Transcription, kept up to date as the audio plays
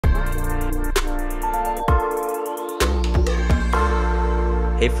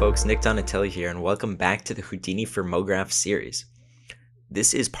Hey folks, Nick Donatelli here, and welcome back to the Houdini for MoGraph series.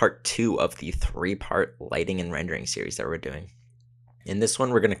 This is part 2 of the 3-part lighting and rendering series that we're doing. In this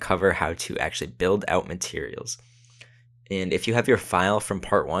one, we're going to cover how to actually build out materials. And if you have your file from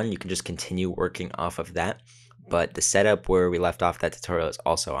part 1, you can just continue working off of that. But the setup where we left off that tutorial is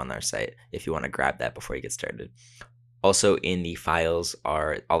also on our site if you want to grab that before you get started. Also in the files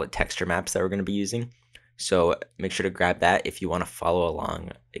are all the texture maps that we're going to be using. So make sure to grab that if you want to follow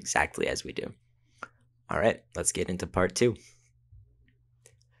along exactly as we do. All right, let's get into part 2.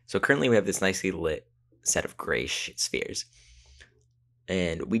 So currently we have this nicely lit set of gray spheres.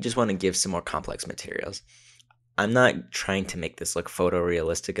 And we just want to give some more complex materials. I'm not trying to make this look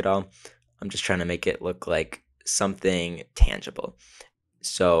photorealistic at all. I'm just trying to make it look like something tangible.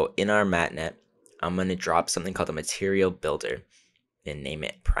 So in our MatNet, I'm going to drop something called a material builder and name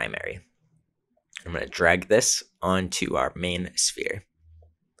it primary. I'm going to drag this onto our main sphere.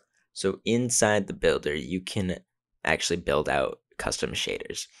 So inside the builder, you can actually build out custom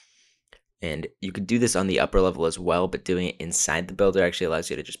shaders. And you could do this on the upper level as well, but doing it inside the builder actually allows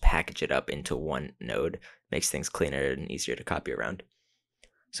you to just package it up into one node. Makes things cleaner and easier to copy around.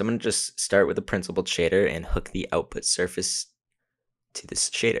 So I'm going to just start with a principled shader and hook the output surface to this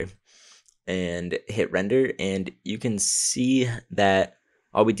shader. And hit render, and you can see that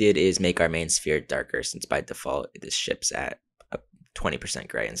all we did is make our main sphere darker, since by default this ships at a 20%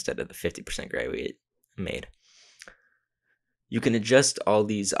 gray instead of the 50% gray we made. You can adjust all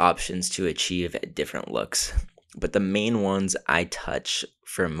these options to achieve different looks, but the main ones I touch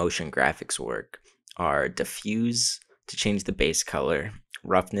for motion graphics work are diffuse to change the base color,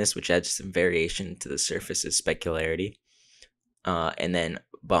 roughness, which adds some variation to the surface's specularity, and then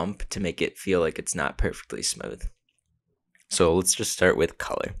bump to make it feel like it's not perfectly smooth. So let's just start with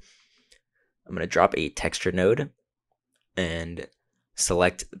color. I'm going to drop a texture node and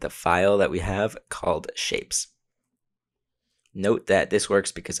select the file that we have called shapes. Note that this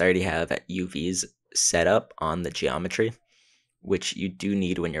works because I already have UVs set up on the geometry, which you do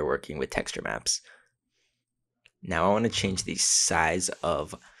need when you're working with texture maps. Now I want to change the size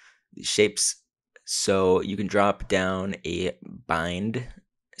of the shapes. So you can drop down a bind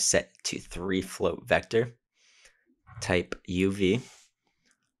set to 3 float vector, type UV,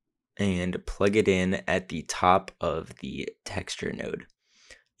 and plug it in at the top of the texture node.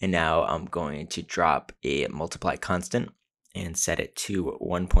 And now I'm going to drop a multiply constant and set it to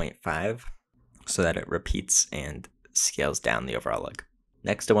 1.5 so that it repeats and scales down the overall look.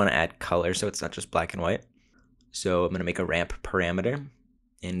 Next, I want to add color so it's not just black and white. So I'm going to make a ramp parameter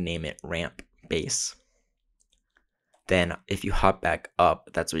and name it ramp base. Then if you hop back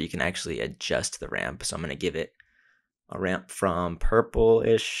up, that's where you can actually adjust the ramp. So I'm going to give it a ramp from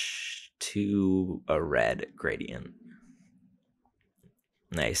purple-ish to a red gradient.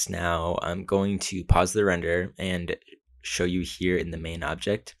 Nice. Now I'm going to pause the render and show you here in the main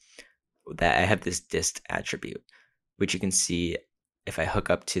object that I have this dist attribute, which you can see if I hook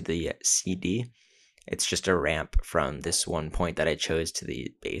up to the CD, it's just a ramp from this one point that I chose to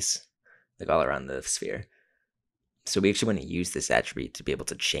the base, like all around the sphere. So we actually want to use this attribute to be able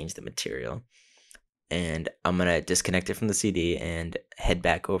to change the material. And I'm going to disconnect it from the CD and head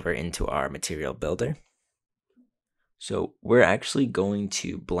back over into our material builder. So we're actually going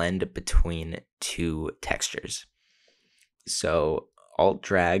to blend between 2 textures. So I'll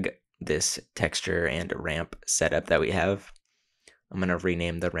drag this texture and ramp setup that we have. I'm going to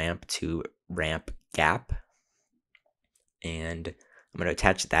rename the ramp to ramp gap. And I'm going to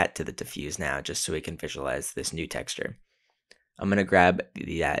attach that to the diffuse now just so we can visualize this new texture. I'm going to grab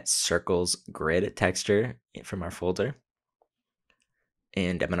that circles grid texture from our folder.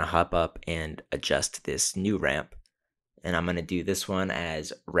 And I'm going to hop up and adjust this new ramp. And I'm going to do this one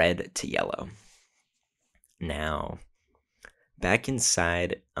as red to yellow. Now, back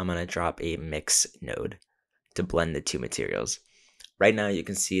inside, I'm going to drop a mix node to blend the 2 materials. Right now, you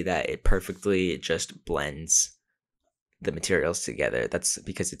can see that it perfectly just blends the materials together. That's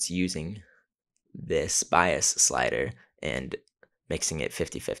because it's using this bias slider and mixing it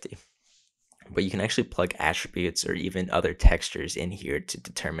 50-50. But you can actually plug attributes or even other textures in here to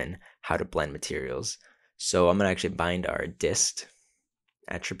determine how to blend materials. So I'm going to actually bind our dist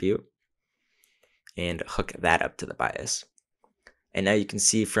attribute and hook that up to the bias. And now you can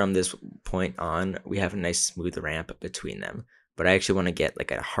see from this point on, we have a nice smooth ramp between them. But I actually want to get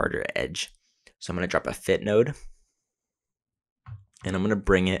like a harder edge. So I'm going to drop a fit node. And I'm going to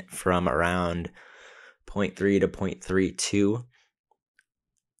bring it from around 0.3 to 0.32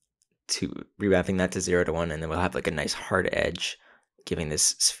 to rewrapping that to 0 to 1, and then we'll have like a nice hard edge giving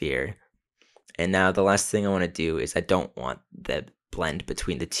this sphere. And now the last thing I want to do is I don't want the blend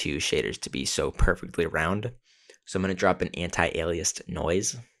between the two shaders to be so perfectly round. So I'm going to drop an anti-aliased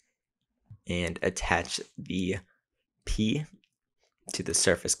noise and attach the P to the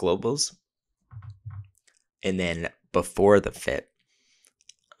surface globals. And then before the fit,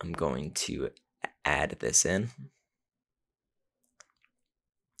 I'm going to add this in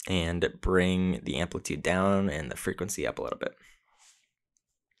and bring the amplitude down and the frequency up a little bit.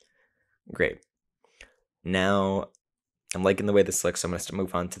 Great. Now I'm liking the way this looks, so I'm going to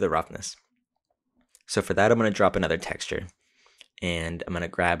move on to the roughness. So for that, I'm going to drop another texture, and I'm going to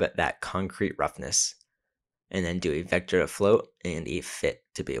grab that concrete roughness and then do a vector of float and a fit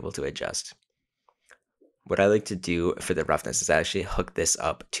to be able to adjust. What I like to do for the roughness is actually hook this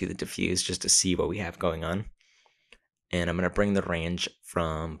up to the diffuse just to see what we have going on. And I'm going to bring the range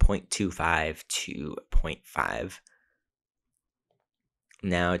from 0.25 to 0.5.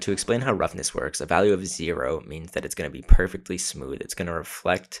 Now, to explain how roughness works, a value of 0 means that it's going to be perfectly smooth. It's going to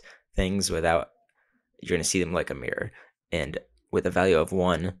reflect things without, you're going to see them like a mirror. And with a value of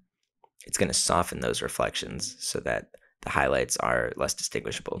 1, it's going to soften those reflections so that the highlights are less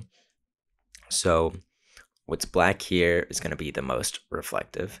distinguishable. So what's black here is going to be the most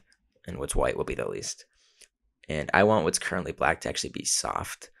reflective, and what's white will be the least. And I want what's currently black to actually be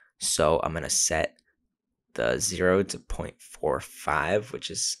soft. So I'm going to set the 0 to 0.45, which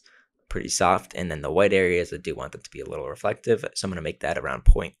is pretty soft. And then the white areas, I do want them to be a little reflective. So I'm going to make that around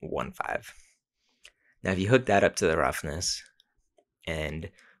 0.15. Now, if you hook that up to the roughness and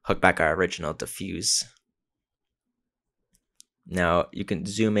hook back our original diffuse, now you can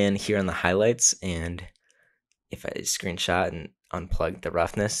zoom in here on the highlights. And if I screenshot and unplug the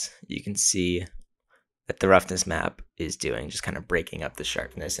roughness, you can see that the roughness map is doing, just kind of breaking up the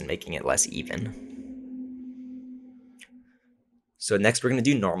sharpness and making it less even. So next we're going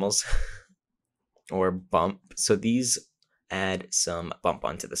to do normals or bump. So these add some bump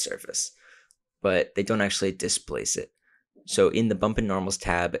onto the surface, but they don't actually displace it. So in the bump and normals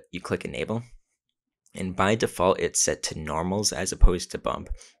tab, you click enable, and by default it's set to normals as opposed to bump.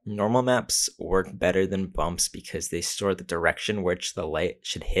 Normal maps work better than bumps because they store the direction which the light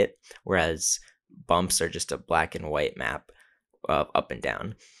should hit, whereas bumps are just a black and white map up and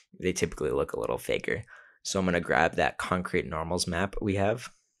down. They typically look a little faker. So I'm going to grab that concrete normals map we have,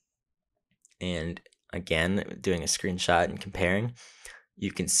 and again, doing a screenshot and comparing,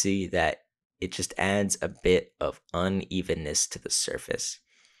 you can see that it just adds a bit of unevenness to the surface,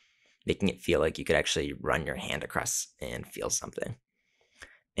 making it feel like you could actually run your hand across and feel something.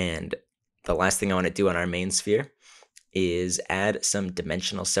 And the last thing I want to do on our main sphere is add some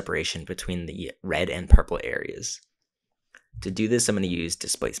dimensional separation between the red and purple areas. To do this, I'm going to use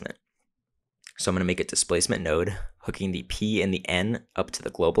displacement. So I'm going to make a displacement node, hooking the P and the N up to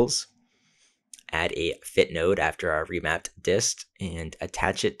the globals, add a fit node after our remapped dist, and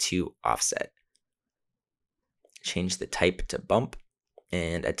attach it to offset. Change the type to bump,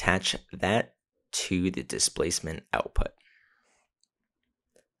 and attach that to the displacement output.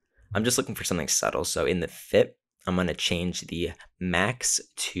 I'm just looking for something subtle, so in the fit, I'm going to change the max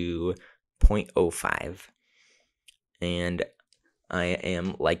to 0.05. And I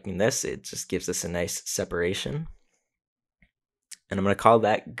am liking this. It just gives us a nice separation. And I'm going to call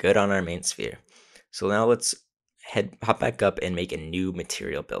that good on our main sphere. So now let's hop back up and make a new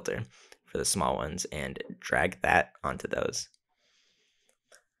material builder for the small ones and drag that onto those.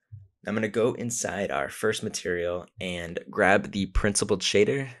 I'm going to go inside our first material and grab the principled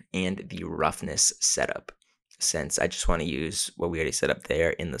shader and the roughness setup, since I just want to use what we already set up there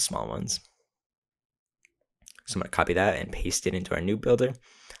in the small ones. So I'm going to copy that and paste it into our new builder.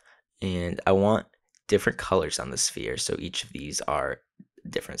 And I want different colors on the sphere, so each of these are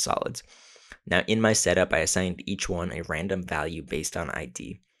different solids. Now in my setup, I assigned each one a random value based on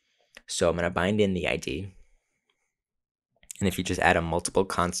ID. So I'm going to bind in the ID. And if you just add a multiple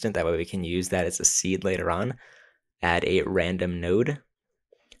constant, that way we can use that as a seed later on, add a random node,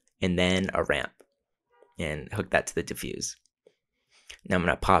 and then a ramp, and hook that to the diffuse. Now I'm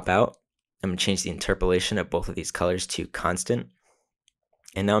going to pop out. I'm going to change the interpolation of both of these colors to constant.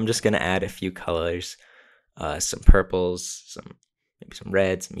 And now I'm just going to add a few colors, some purples, maybe some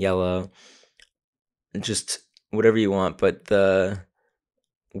red, some yellow, just whatever you want. But the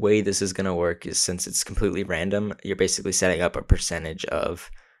way this is going to work is, since it's completely random, you're basically setting up a percentage of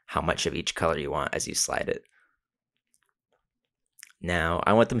how much of each color you want as you slide it. Now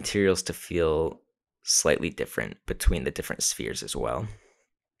I want the materials to feel slightly different between the different spheres as well.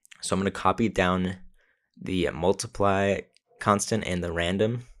 So I'm going to copy down the multiply constant and the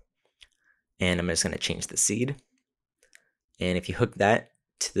random, and I'm just going to change the seed. And if you hook that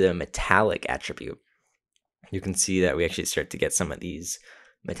to the metallic attribute, you can see that we actually start to get some of these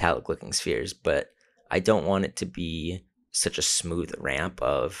metallic looking spheres, but I don't want it to be such a smooth ramp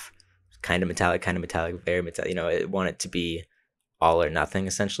of kind of metallic, very metallic. I want it to be all or nothing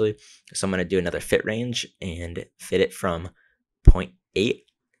essentially. So I'm going to do another fit range and fit it from 0.8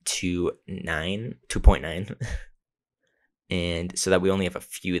 to 2.9, and so that we only have a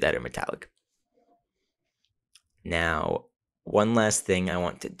few that are metallic. Now, one last thing I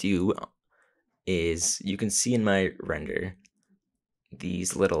want to do is, you can see in my render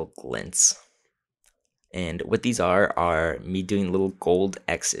these little glints. And what these are me doing little gold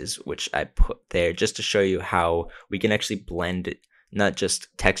X's, which I put there just to show you how we can actually blend not just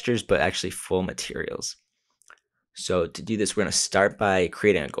textures, but actually full materials. So to do this, we're going to start by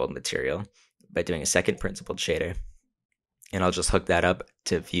creating a gold material by doing a second principled shader. And I'll just hook that up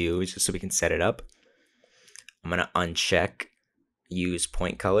to view just so we can set it up. I'm going to uncheck use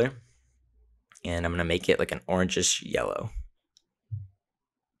point color, and I'm going to make it like an orangish yellow.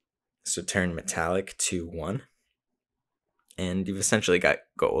 So turn metallic to 1, and you've essentially got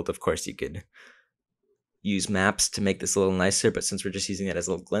gold. Of course, you could use maps to make this a little nicer, but since we're just using it as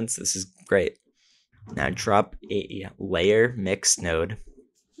little glints, this is great. Now drop a layer mix node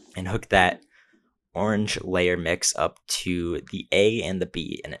and hook that orange layer mix up to the A and the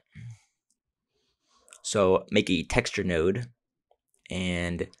B in it. So make a texture node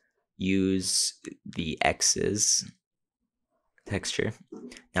and use the X's texture.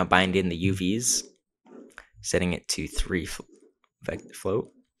 Now bind in the UVs, setting it to 3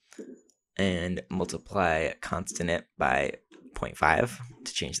 float, and multiply constant it by 0.5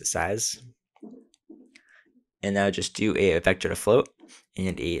 to change the size. And now just do a vector to float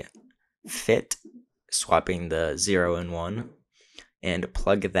and a fit, swapping the 0 and 1, and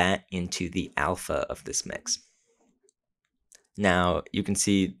plug that into the alpha of this mix. Now you can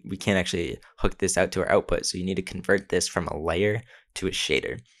see we can't actually hook this out to our output, so you need to convert this from a layer to a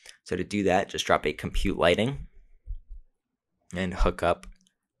shader. So to do that, just drop a compute lighting and hook up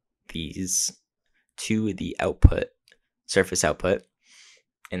these to the output, surface output,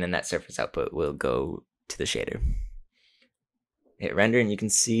 and then that surface output will go to the shader. Hit render and you can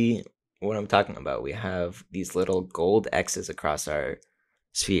see what I'm talking about. We have these little gold X's across our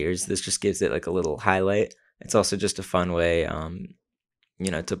spheres. This just gives it like a little highlight. It's also just a fun way,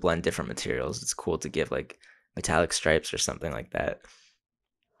 to blend different materials. It's cool to give like metallic stripes or something like that.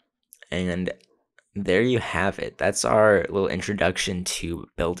 And there you have it. That's our little introduction to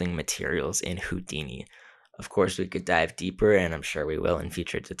building materials in Houdini. Of course, we could dive deeper, and I'm sure we will in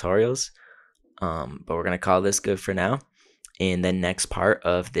future tutorials. But we're going to call this good for now. In the next part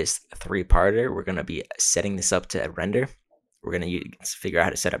of this 3-parter, we're going to be setting this up to render. We're going to figure out how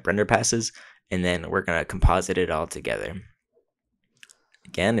to set up render passes, and then we're going to composite it all together.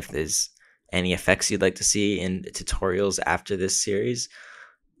 Again, if there's any effects you'd like to see in tutorials after this series,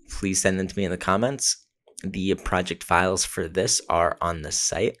 please send them to me in the comments. The project files for this are on the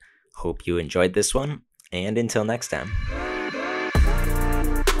site. Hope you enjoyed this one, and until next time.